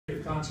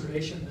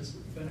conservation that's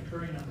been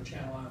occurring on the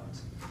Channel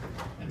Islands.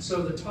 And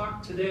so the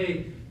talk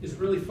today is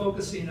really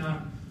focusing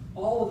on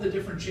all of the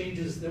different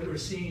changes that we're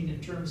seeing in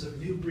terms of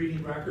new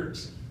breeding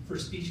records for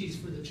species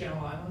for the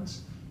Channel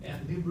Islands,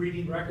 and new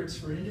breeding records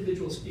for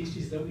individual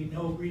species that we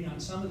know breed on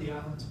some of the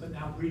islands, but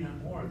now breed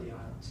on more of the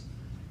islands.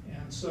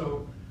 And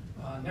so,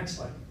 next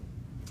slide.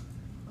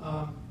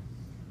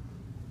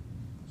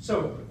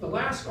 So the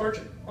last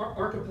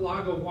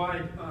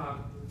archipelago-wide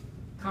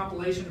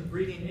compilation of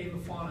breeding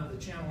avifauna of the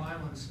Channel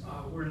Islands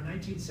were in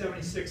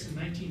 1976 and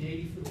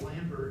 1980 for the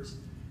land birds,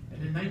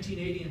 and in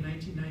 1980 and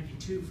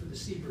 1992 for the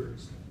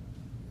seabirds.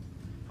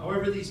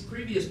 However, these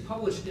previous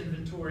published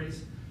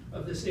inventories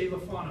of this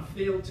avifauna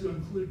failed to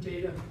include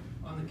data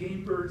on the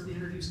game birds, the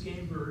introduced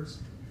game birds,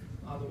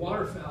 the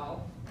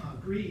waterfowl,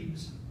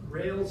 grebes,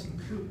 rails and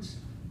coots,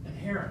 and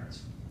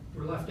herons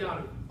were left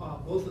out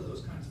of both of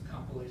those kinds of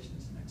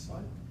compilations. Next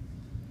slide.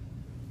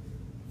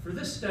 For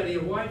this study,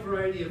 a wide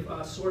variety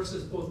of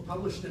sources, both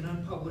published and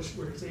unpublished,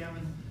 were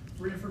examined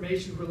for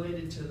information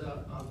related to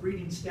the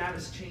breeding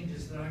status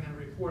changes that I'm going to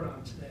report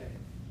on today.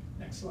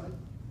 Next slide.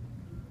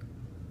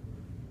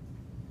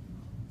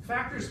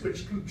 Factors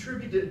which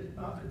contributed,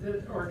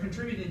 that are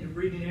contributing to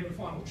breeding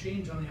avifaunal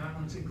change on the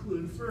islands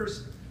include,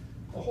 first,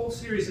 a whole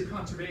series of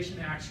conservation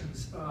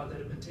actions that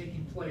have been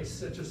taking place,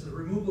 such as the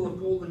removal of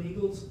golden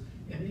eagles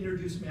and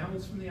introduced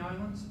mammals from the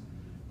islands,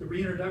 the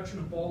reintroduction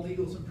of bald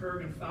eagles and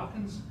peregrine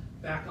falcons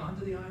back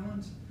onto the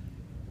islands,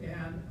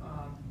 and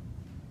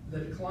the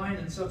decline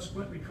and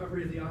subsequent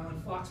recovery of the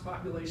island fox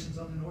populations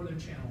on the northern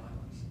Channel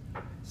Islands.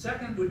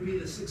 Second would be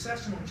the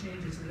successional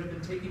changes that have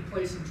been taking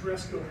place in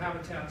terrestrial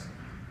habitats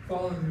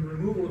following the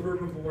removal of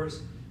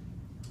herbivores,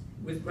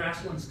 with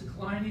grasslands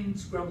declining,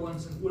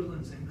 scrublands and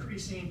woodlands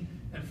increasing,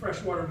 and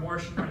freshwater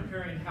marsh and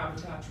riparian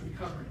habitats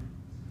recovering.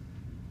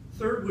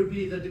 Third would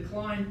be the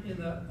decline in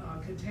the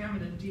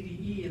contaminant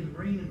DDE in the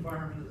marine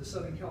environment of the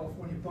Southern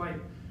California Bight,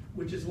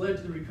 which has led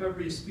to the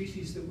recovery of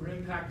species that were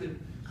impacted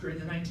during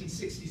the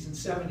 1960s and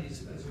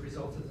 70s as a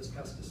result of this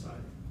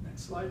pesticide.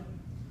 Next slide.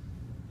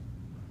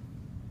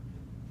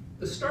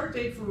 The start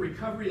date for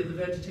recovery of the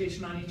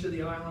vegetation on each of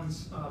the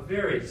islands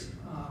varies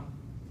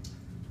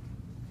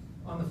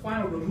on the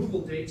final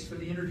removal dates for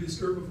the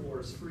introduced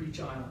herbivores for each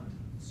island.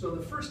 So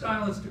the first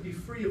islands to be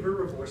free of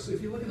herbivores, so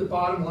if you look at the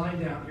bottom line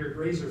down here,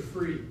 grazer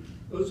free,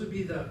 those would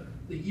be the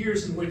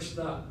years in which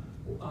the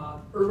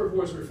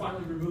herbivores were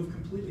finally removed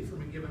completely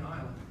from a given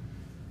island.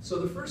 So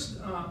the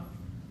first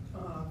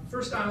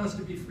islands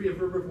to be free of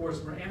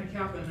herbivores were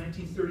Anacapa in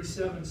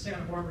 1937,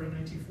 Santa Barbara in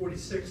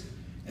 1946,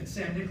 and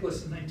San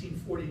Nicolas in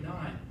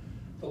 1949.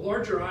 The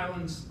larger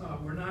islands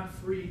were not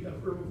free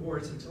of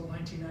herbivores until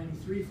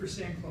 1993 for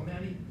San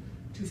Clemente,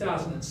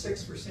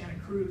 2006 for Santa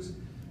Cruz,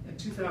 and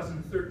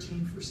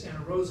 2013 for Santa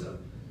Rosa.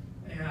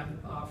 And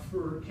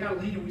for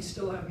Catalina, we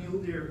still have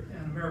mule deer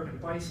and American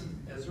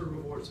bison as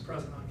herbivores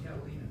present on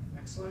Catalina.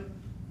 Next slide.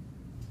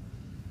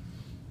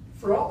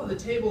 For all of the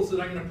tables that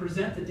I'm going to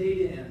present the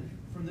data in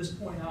from this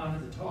point on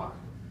in the talk,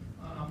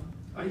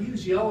 I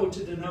use yellow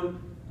to denote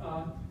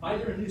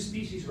either a new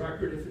species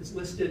record if it's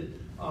listed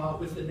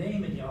with the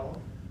name in yellow,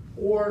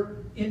 or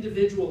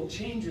individual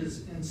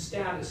changes in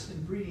status,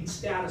 in breeding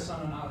status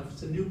on an island. If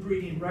it's a new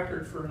breeding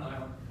record for an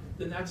island,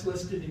 then that's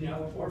listed in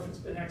yellow, or if it's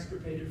been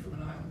extirpated from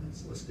an island,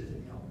 it's listed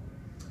in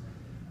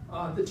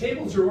yellow. The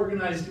tables are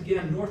organized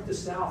again north to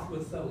south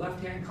with the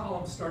left-hand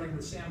columns starting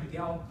with San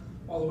Miguel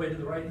all the way to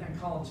the right-hand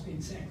columns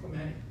being San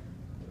Clemente,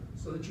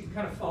 so that you can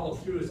kind of follow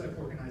through as I've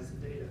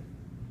organized the data.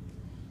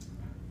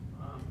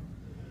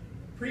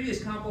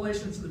 Previous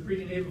compilations of the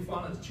breeding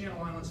avifauna of the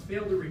Channel Islands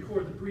failed to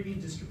record the breeding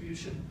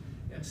distribution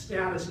and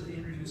status of the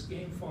introduced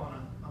game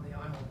fauna on the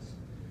islands.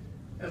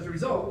 As a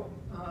result,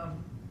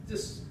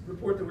 this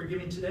report that we're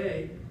giving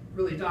today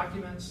really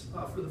documents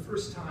for the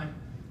first time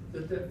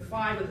that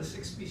 5 of the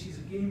 6 species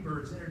of game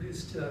birds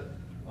introduced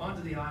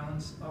onto the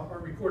islands are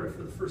recorded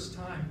for the first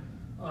time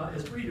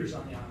as breeders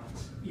on the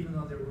islands, even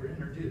though they were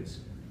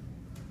introduced.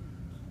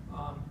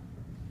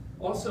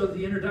 Also,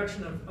 the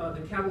introduction of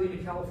the Catalina,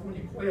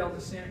 California quail to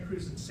Santa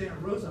Cruz and Santa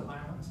Rosa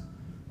Islands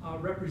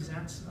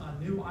represents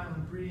new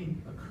island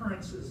breeding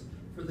occurrences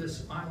for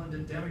this island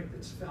endemic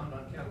that's found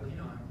on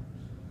Catalina Island.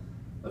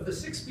 Of the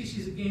 6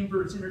 species of game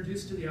birds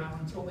introduced to the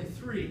islands, only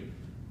 3,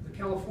 the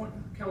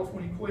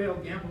California quail,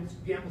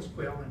 Gambel's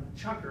quail, and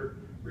chukar,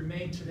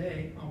 remain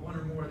today on one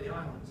or more of the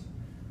islands.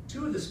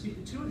 Two of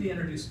the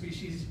introduced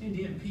species,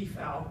 Indian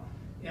peafowl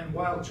and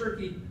wild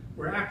turkey,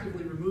 were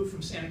actively removed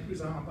from Santa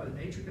Cruz Island by the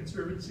Nature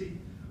Conservancy,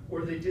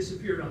 or they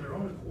disappeared on their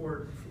own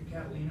accord from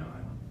Catalina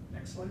Island.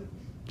 Next slide.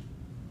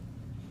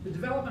 The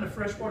development of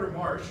freshwater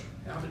marsh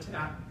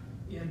habitat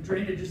in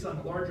drainages on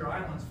the larger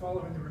islands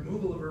following the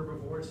removal of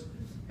herbivores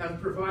has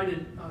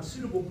provided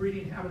suitable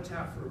breeding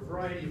habitat for a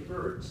variety of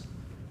birds.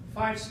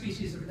 5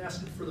 species have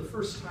nested for the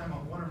first time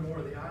on one or more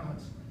of the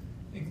islands,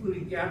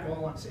 including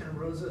gadwall on Santa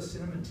Rosa,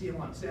 cinnamon teal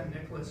on San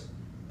Nicolas,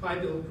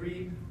 pie-billed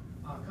grebe,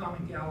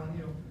 common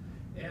gallinule,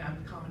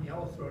 and common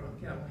yellowthroat on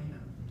Catalina.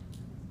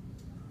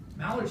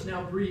 Mallards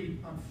now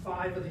breed on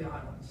 5 of the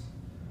islands.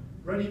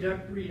 Ruddy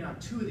duck breed on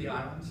 2 of the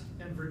islands,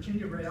 and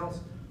Virginia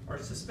rails are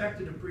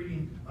suspected of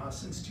breeding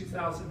since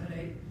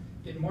 2008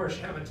 in marsh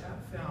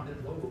habitat found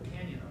in Lobo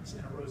Canyon on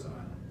Santa Rosa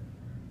Island.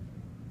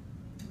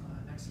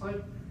 Next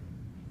slide.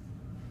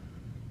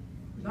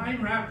 9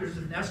 raptors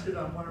have nested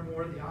on 1 or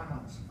more of the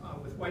islands,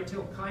 with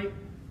white-tailed kite,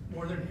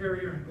 northern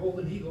harrier, and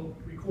golden eagle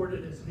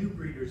recorded as new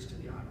breeders to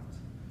the islands.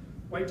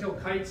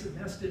 White-tailed kites have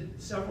nested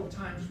several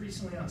times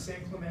recently on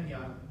San Clemente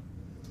Island.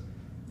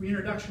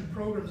 Reintroduction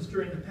programs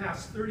during the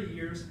past 30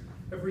 years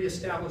have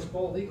reestablished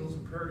bald eagles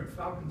and peregrine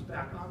falcons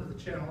back onto the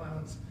Channel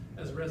Islands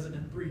as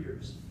resident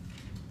breeders.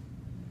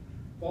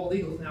 Bald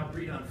eagles now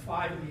breed on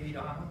 5 of the 8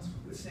 islands,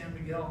 with San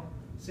Miguel,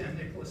 San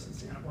Nicolas, and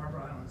Santa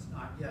Barbara Islands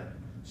not yet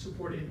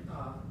supporting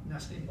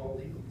nesting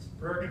bald eagles.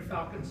 Peregrine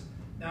falcons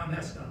now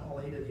nest on all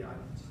 8 of the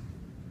islands.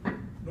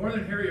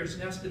 Northern harriers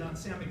nested on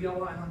San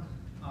Miguel Island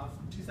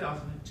from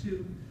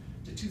 2002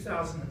 to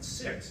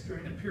 2006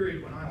 during a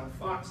period when island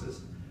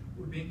foxes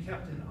were being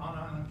kept in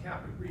on-island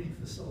captive breeding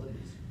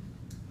facilities.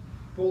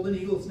 Golden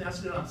eagles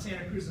nested on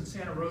Santa Cruz and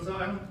Santa Rosa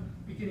Island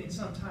beginning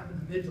sometime in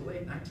the mid to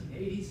late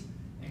 1980s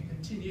and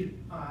continued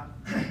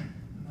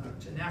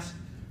to nest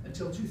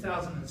until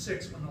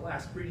 2006 when the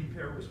last breeding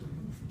pair was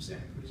removed from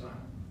Santa Cruz Island.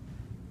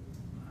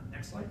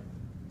 Next slide.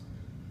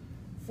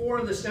 4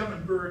 of the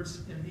 7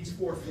 birds in these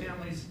 4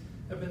 families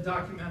have been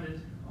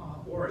documented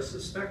or are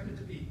suspected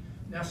to be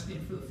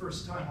nesting for the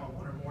first time on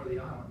 1 or more of the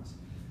islands.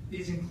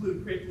 These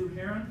include great blue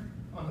heron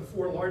on the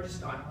 4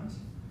 largest islands,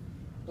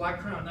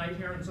 black-crowned night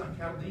herons on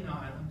Catalina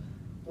Island,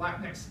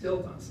 black-necked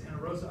stilt on Santa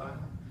Rosa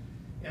Island,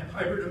 and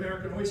hybrid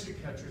American oyster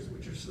catchers,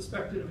 which are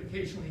suspected of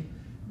occasionally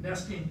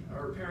nesting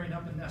or pairing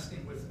up and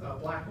nesting with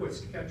black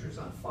oyster catchers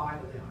on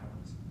 5 of the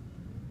islands.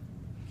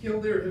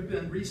 Killdeer have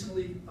been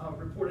recently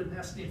reported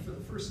nesting for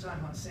the first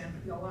time on San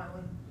Miguel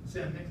Island,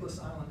 San Nicolas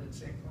Island, and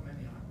San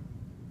Clemente Island.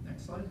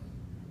 Next slide.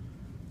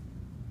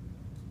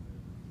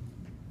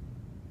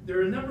 There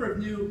are a number of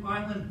new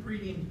island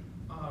breeding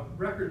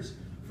records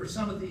for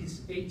some of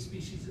these 8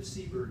 species of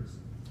seabirds.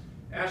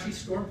 Ashy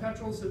storm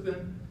petrels have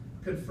been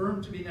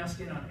confirmed to be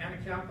nesting on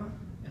Anacapa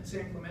and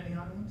San Clemente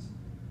Islands,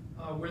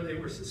 where they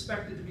were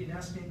suspected to be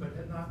nesting but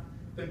had not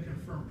been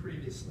confirmed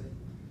previously.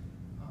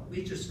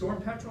 Leach's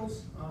storm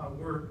petrels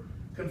were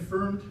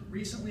confirmed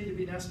recently to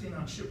be nesting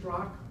on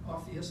Shiprock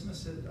off the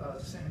isthmus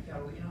at Santa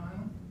Catalina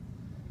Island.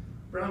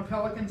 Brown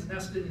pelicans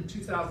nested in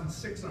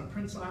 2006 on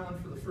Prince Island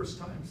for the first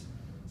time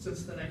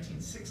since the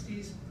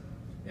 1960s,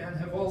 and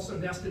have also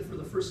nested for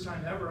the first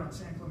time ever on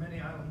San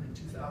Clemente Island in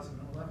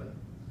 2011.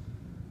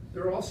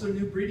 There are also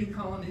new breeding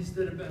colonies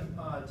that have been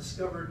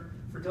discovered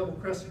for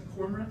double-crested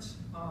cormorants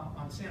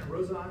on Santa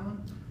Rosa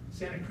Island,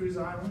 Santa Cruz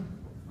Island,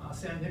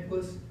 San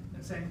Nicolas,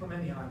 and San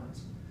Clemente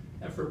Islands.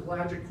 And for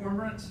pelagic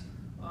cormorants,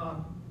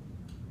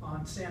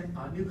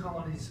 new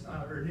colonies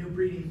or new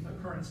breeding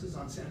occurrences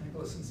on San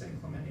Nicolas and San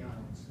Clemente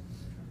Islands.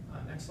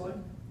 Next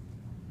slide.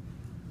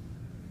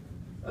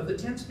 Of the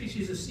 10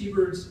 species of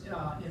seabirds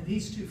in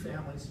these 2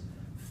 families,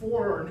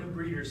 4 are new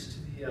breeders to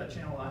the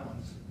Channel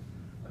Islands.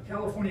 A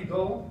California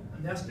gull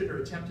nested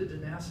or attempted to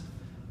nest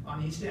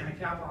on East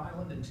Anacapa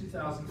Island in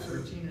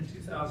 2013 and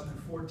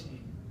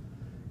 2014.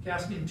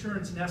 Caspian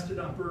terns nested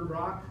on Bird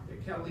Rock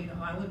at Catalina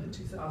Island in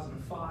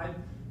 2005,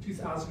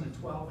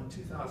 2012, and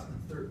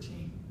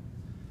 2013.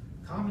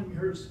 Common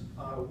murres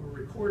were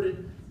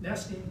recorded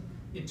nesting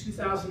in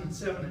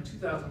 2007 and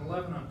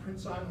 2011 on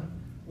Prince Island,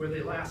 where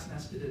they last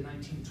nested in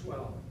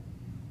 1912.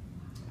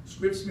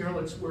 Scripps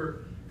murrelets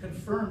were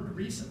confirmed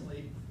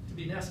recently to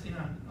be nesting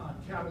on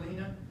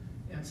Catalina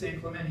and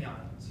San Clemente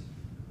Islands.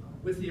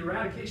 With the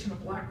eradication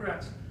of black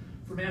rats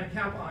from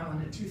Anacapa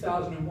Island in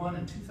 2001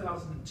 and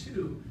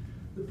 2002,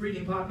 the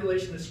breeding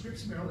population of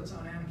Scripps murrelets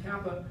on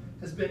Anacapa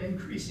has been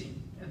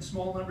increasing, and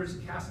small numbers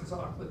of Cassin's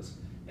auklets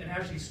and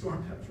ashy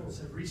storm petrels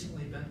have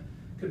recently been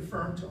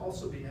confirmed to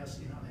also be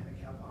nesting on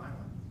Anacapa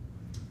Island.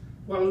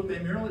 Guadalupe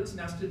murrelets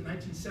nested in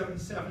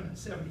 1977 and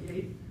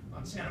 78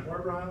 on Santa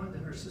Barbara Island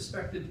and are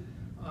suspected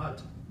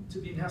to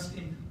be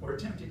nesting or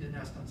attempting to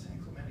nest on San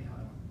Clemente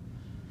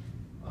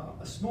Island.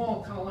 A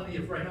small colony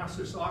of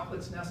rhinoceros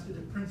auklets nested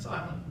at Prince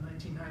Island from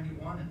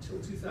 1991 until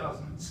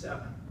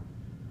 2007.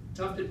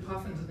 Tufted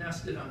puffins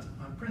nested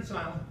on Prince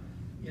Island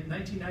in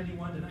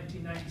 1991 to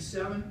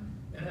 1997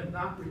 and have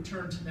not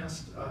returned to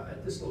nest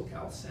at this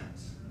locale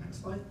since.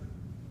 Next slide.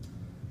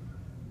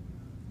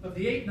 Of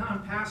the 8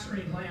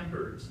 non-passerine land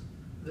birds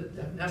that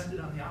have nested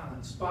on the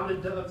island,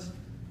 spotted doves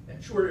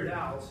and short-eared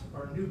owls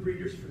are new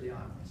breeders for the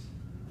islands.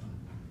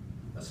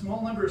 A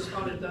small number of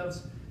spotted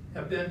doves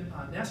have been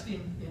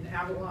nesting in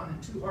Avalon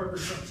and 2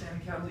 harbors on Santa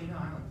Catalina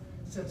Island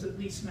since at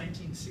least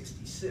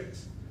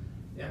 1966,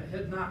 and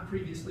had not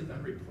previously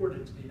been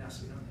reported to be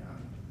nesting on the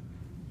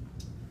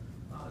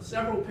island.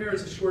 Several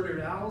pairs of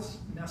short-eared owls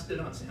nested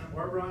on Santa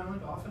Barbara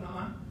Island off and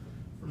on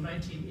from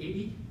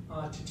 1980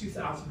 to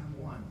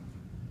 2001.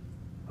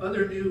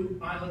 Other new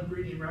island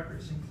breeding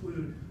records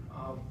include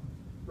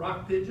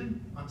rock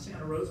pigeon on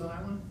Santa Rosa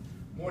Island,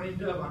 mourning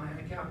dove on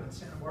Anacapa and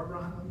Santa Barbara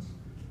Islands,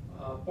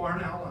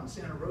 barn owl on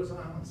Santa Rosa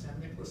Island, San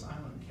Nicolas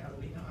Island,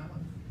 Catalina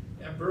Island,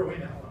 and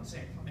burrowing owl on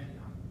San Clemente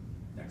Island.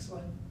 Next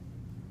slide.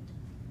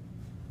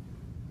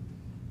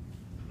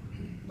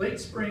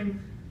 Late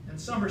spring and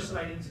summer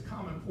sightings of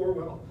common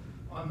porwell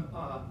on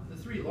the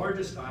three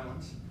largest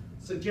islands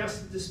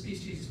suggest that this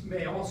species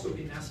may also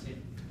be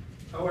nesting.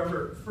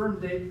 However, firm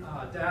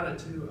data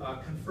to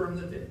confirm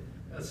that they,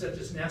 such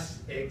as nest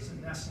eggs and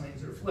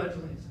nestlings or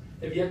fledglings,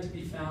 have yet to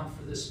be found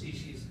for this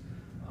species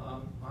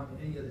on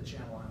any of the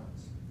Channel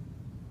Islands.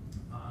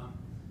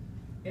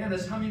 And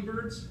as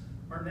hummingbirds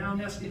are now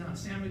nesting on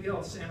San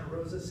Miguel, Santa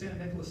Rosa, San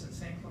Nicolas, and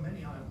San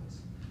Clemente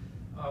Islands,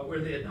 where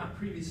they had not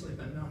previously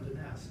been known to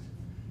nest.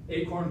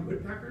 Acorn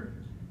woodpecker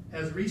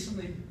has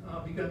recently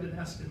begun to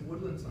nest in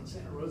woodlands on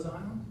Santa Rosa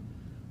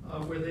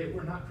Island, where they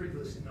were not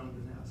previously known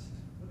to nest.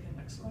 Okay,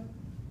 next slide.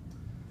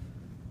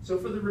 So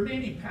for the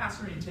remaining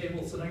passerine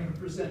tables that I'm going to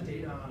present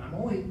data on,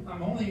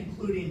 I'm only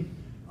including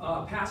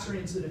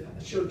passerines that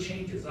have showed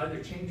changes,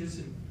 either changes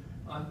in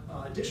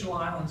additional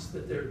islands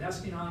that they're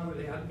nesting on where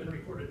they hadn't been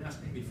recorded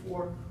nesting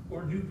before,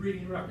 or new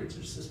breeding records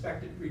or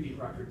suspected breeding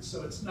records.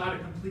 So it's not a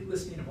complete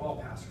listing of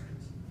all passerines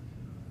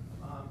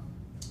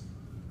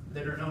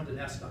that are known to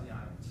nest on the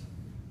islands.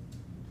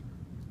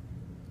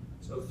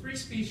 So three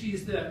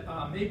species that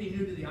may be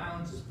new to the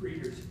islands as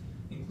breeders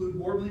include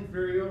warbling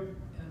vireo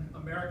and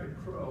American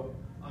crow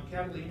on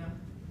Catalina,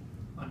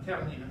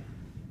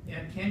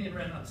 and canyon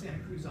wren on Santa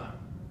Cruz Island.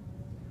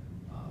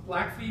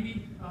 Black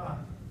phoebe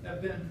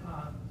have been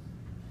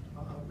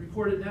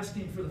recorded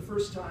nesting for the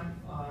first time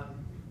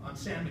on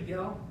San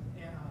Miguel,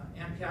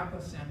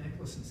 Ancapa, San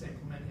Nicolas, and San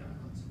Clemente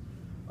Islands.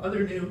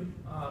 Other new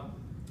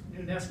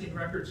nesting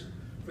records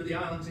for the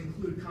islands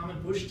include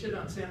common bush tit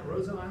on Santa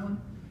Rosa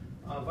Island,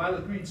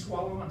 violet green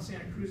swallow on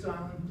Santa Cruz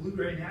Island,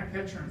 blue-gray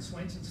gnatcatcher and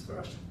Swainson's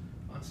thrush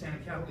on Santa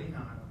Catalina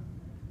Island.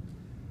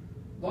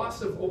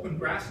 Loss of open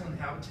grassland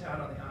habitat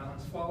on the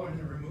islands following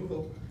the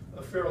removal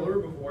of feral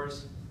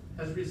herbivores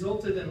has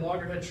resulted in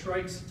loggerhead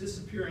shrikes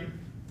disappearing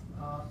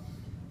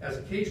as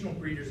occasional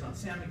breeders on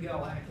San Miguel,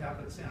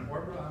 Ancapa, and Santa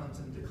Barbara Islands,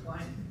 and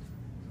declining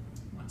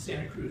on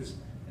Santa Cruz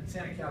and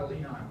Santa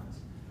Catalina Islands.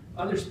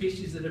 Other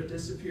species that have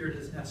disappeared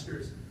as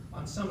nesters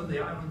on some of the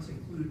islands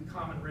include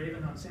common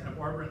raven on Santa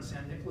Barbara and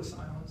San Nicolas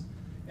Islands,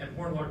 and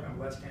hornlark on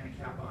West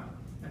Ancapa Island.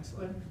 Next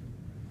slide.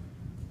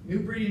 New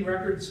breeding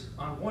records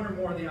on one or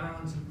more of the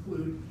islands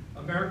include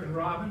American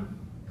robin,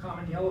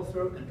 common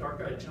yellowthroat, and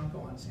dark-eyed junco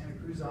on Santa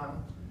Cruz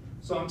Island,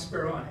 song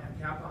sparrow on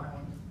Ancapa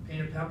Island,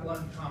 painted pepla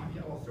and common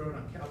yellowthroat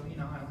on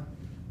Catalina Island,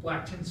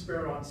 black-tinned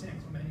sparrow on San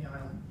Clemente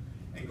Island,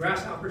 and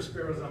grasshopper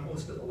sparrows on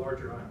most of the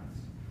larger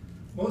islands.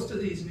 Most of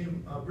these new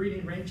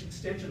breeding range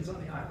extensions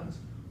on the islands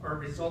are a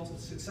result of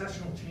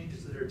successional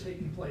changes that are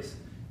taking place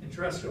in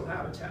terrestrial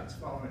habitats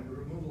following the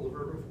removal of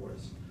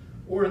herbivores,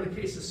 or in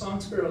the case of song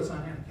sparrows on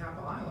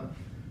Ancapa Island,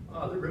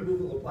 the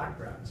removal of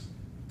blackbirds.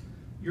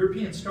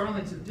 European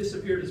starlings have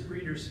disappeared as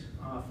breeders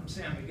from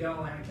San Miguel,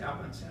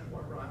 Ancapa, and Santa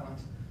Barbara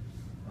Islands,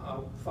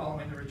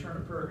 following the return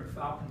of peregrine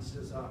falcons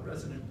as a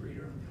resident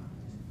breeder on the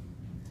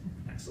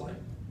islands. Next slide.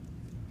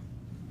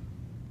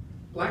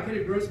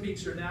 Black-headed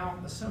grosbeaks are now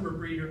a summer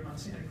breeder on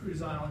Santa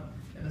Cruz Island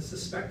and a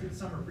suspected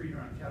summer breeder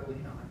on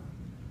Catalina Island.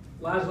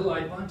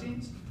 Lazuli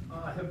buntings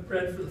have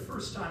bred for the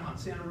first time on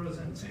Santa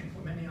Rosa and San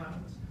Clemente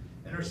Islands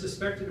and are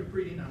suspected of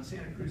breeding on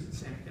Santa Cruz and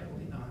Santa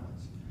Catalina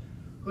Islands.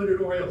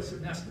 Hooded orioles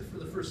have nested for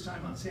the first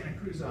time on Santa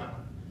Cruz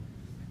Island,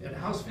 and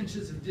house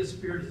finches have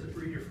disappeared as a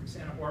breeder from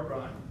Santa Barbara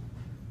Island,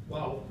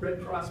 while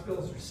red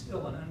crossbills are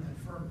still an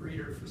unconfirmed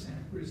breeder for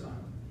Santa Cruz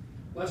Island.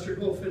 Western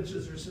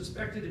goldfinches are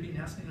suspected to be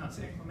nesting on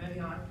San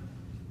Clemente Island,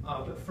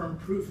 but firm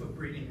proof of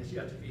breeding is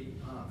yet to be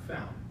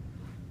found.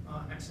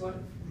 Next slide.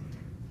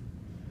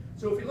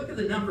 So if we look at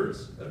the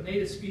numbers of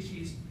native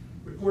species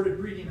recorded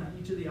breeding on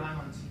each of the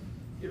islands,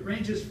 it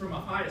ranges from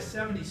a high of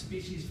 70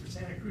 species for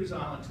Santa Cruz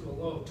Island to a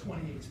low of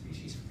 28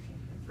 species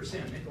for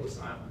San Nicolas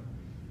Island.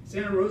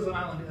 Santa Rosa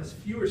Island has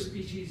fewer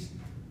species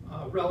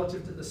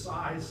relative to the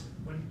size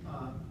when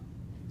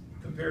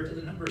compared to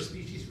the number of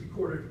species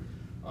recorded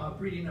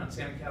breeding on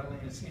Santa Catalina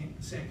and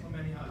San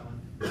Clemente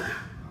Island.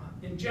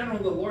 In general,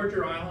 the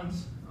larger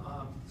islands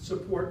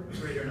support a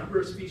greater number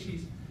of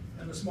species,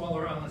 and the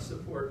smaller islands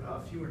support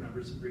fewer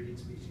numbers of breeding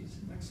species.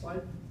 Next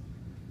slide.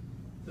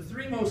 The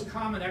three most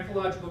common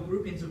ecological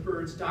groupings of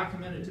birds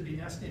documented to be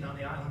nesting on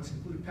the islands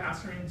include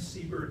passerines,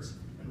 seabirds,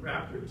 and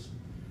raptors.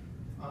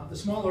 The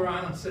smaller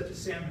islands, such as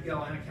San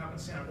Miguel, Ancapa, and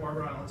Santa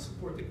Barbara Islands,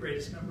 support the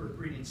greatest number of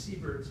breeding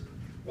seabirds,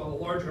 while the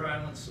larger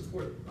islands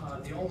support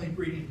the only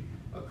breeding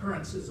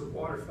occurrences of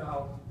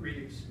waterfowl,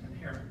 grebes, and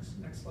herons.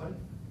 Next slide.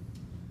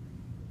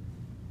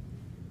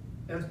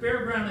 As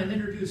bare ground and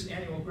introduced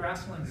annual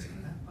grasslands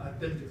have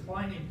been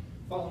declining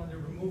following the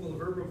removal of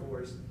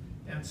herbivores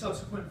and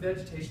subsequent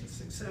vegetation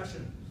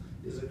succession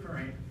is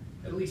occurring,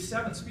 at least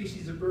 7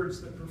 species of birds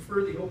that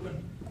prefer the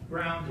open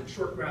ground and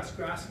shortgrass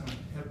grassland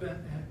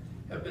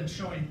have been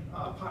showing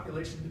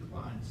population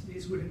declines.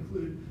 These would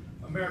include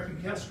American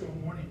kestrel,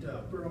 mourning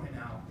dove, burrowing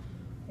owl,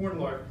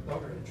 hornlark,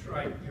 loggerhead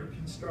shrike,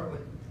 European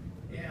starling,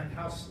 and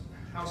house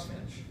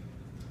finch.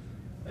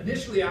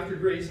 Initially, after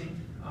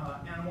grazing,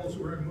 animals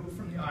were removed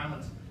from the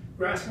islands.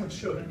 Grasslands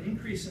showed an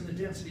increase in the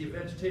density of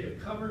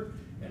vegetative cover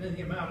and in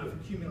the amount of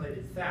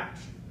accumulated thatch.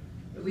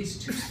 At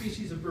least 2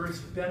 species of birds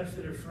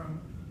benefited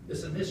from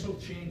this initial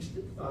change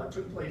that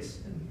took place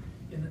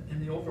in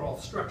the overall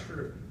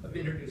structure of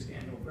introduced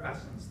annual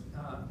grasslands,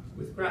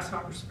 with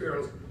grasshopper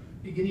sparrows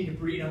beginning to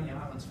breed on the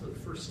islands for the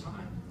first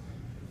time,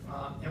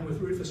 and with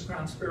rufous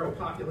crowned sparrow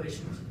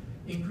populations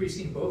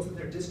increasing both in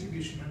their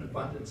distribution and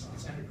abundance on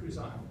Santa Cruz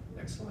Island.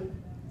 Next slide.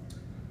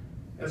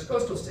 As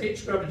coastal sage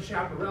scrub and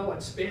chaparral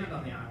expand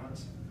on the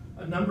islands,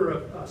 a number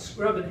of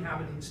scrub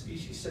inhabiting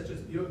species such as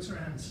Buick's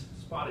wrens,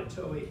 spotted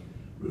towhee,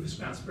 rufous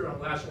crowned sparrow,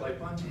 and lazuli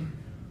bunting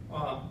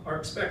are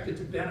expected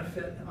to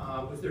benefit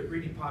with their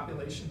breeding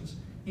populations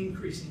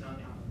increasing on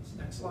the islands.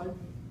 Next slide.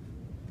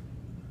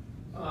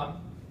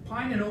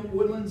 Pine and oak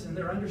woodlands and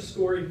their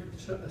understory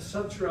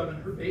subshrub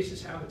and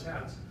herbaceous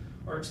habitats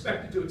are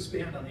expected to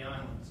expand on the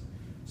islands.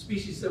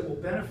 Species that will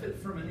benefit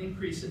from an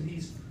increase in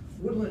these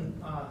woodland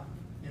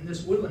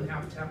this woodland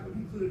habitat would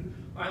include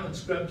island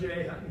scrub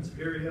jay, Hutton's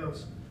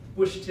vireos,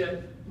 bush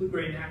tit,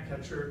 blue-gray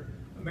gnatcatcher,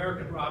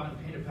 American robin,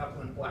 painted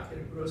peplin, and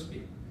black-headed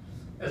grosbeak.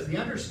 As the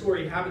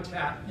understory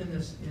habitat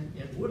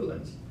in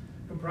woodlands,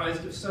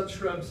 comprised of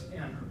subshrubs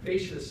and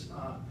herbaceous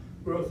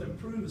growth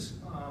improves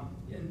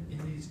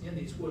in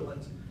these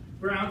woodlands,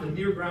 ground and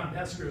near-ground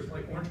nesters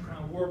like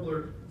orange-crowned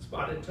warbler,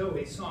 spotted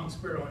towhee, song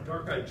sparrow, and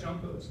dark-eyed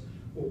juncos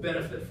will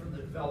benefit from the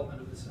development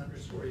of this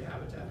understory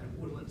habitat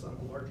in woodlands on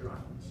the larger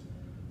islands.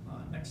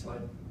 Next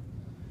slide.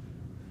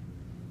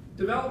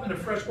 Development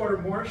of freshwater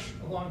marsh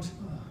along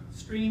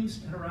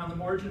streams and around the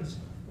margins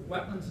of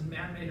wetlands and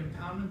man-made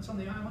impoundments on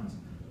the islands,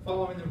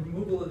 following the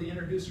removal of the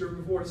introduced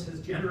herbivores, has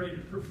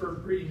generated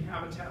preferred breeding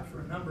habitat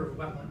for a number of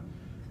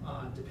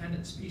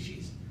wetland-dependent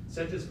species,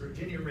 such as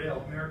Virginia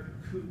rail, American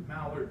coot,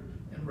 mallard,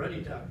 and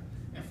ruddy duck,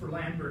 and for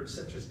land birds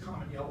such as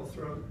common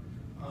yellowthroat,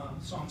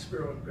 song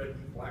sparrow, and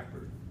red-winged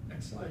blackbird.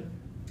 Next slide.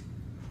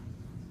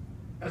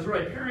 As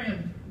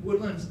riparian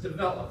woodlands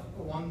develop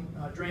along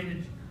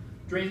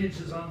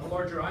drainages on the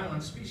larger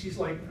islands, species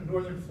like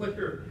northern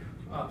flicker,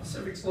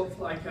 Pacific slope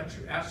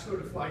flycatcher,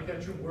 ash-throated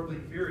flycatcher,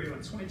 warbling vireo,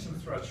 and swainson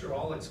thrush are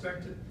all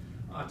expected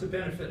to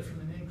benefit from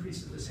an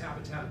increase of this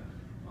habitat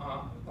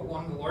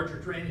along the larger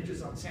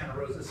drainages on Santa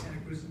Rosa, Santa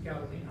Cruz, and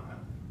Catalina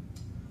Island.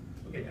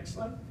 Okay, next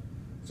slide.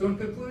 So in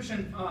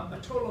conclusion, a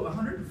total of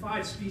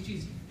 105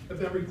 species have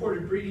been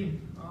recorded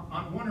breeding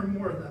on one or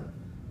more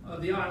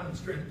of the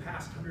islands during the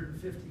past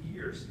 150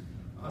 years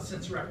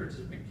since records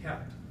have been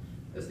kept.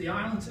 As the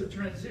islands have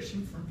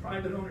transitioned from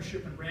private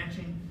ownership and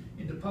ranching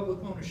into public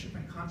ownership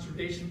and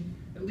conservation,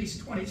 at least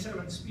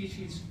 27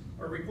 species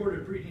are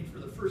recorded breeding for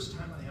the first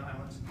time on the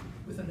islands,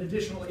 with an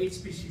additional 8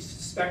 species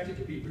suspected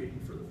to be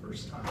breeding for the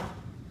first time.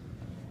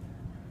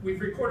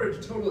 We've recorded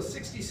a total of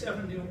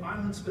 67 new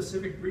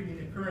island-specific breeding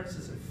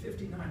occurrences and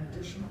 59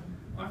 additional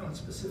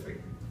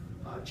island-specific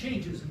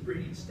changes in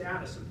breeding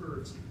status of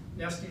birds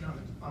nesting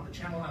on the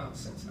Channel Islands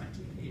since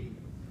 1980.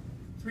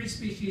 3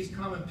 species,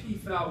 common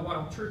peafowl,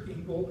 wild turkey,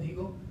 and golden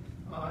eagle,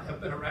 have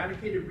been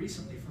eradicated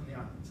recently from the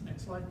islands.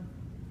 Next slide.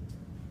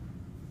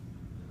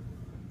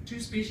 2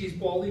 species,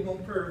 bald eagle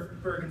and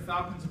peregrine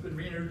falcons, have been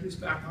reintroduced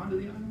back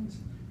onto the islands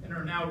and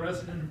are now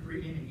resident and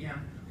breeding again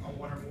on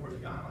one or more of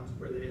the islands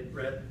where they had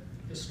bred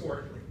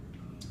historically.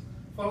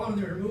 Following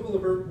the removal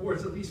of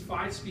herbivores, at least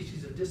 5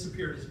 species have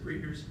disappeared as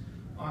breeders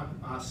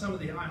on some of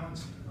the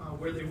islands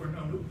where they were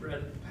known to have bred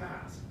in the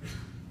past.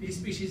 These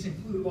species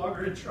include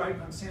loggerhead shrike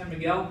on San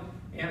Miguel,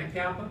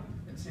 Anacapa,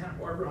 and Santa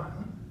Barbara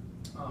Island,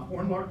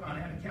 hornlark on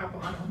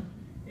Anacapa Island,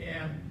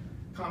 and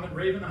common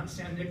raven on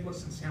San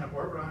Nicolas and Santa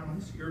Barbara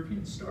Islands,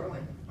 European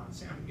starling on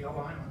San Miguel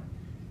Island,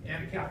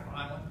 Anacapa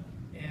Island,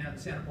 and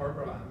Santa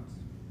Barbara Islands,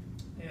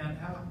 and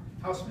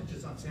house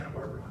finches on Santa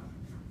Barbara Island.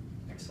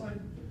 Next slide.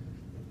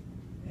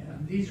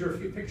 And these are a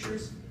few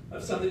pictures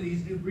of some of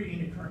these new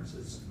breeding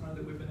occurrences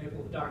that we've been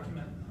able to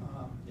document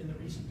in the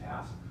recent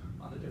past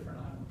on the different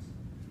islands.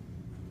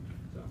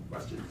 So,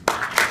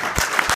 questions?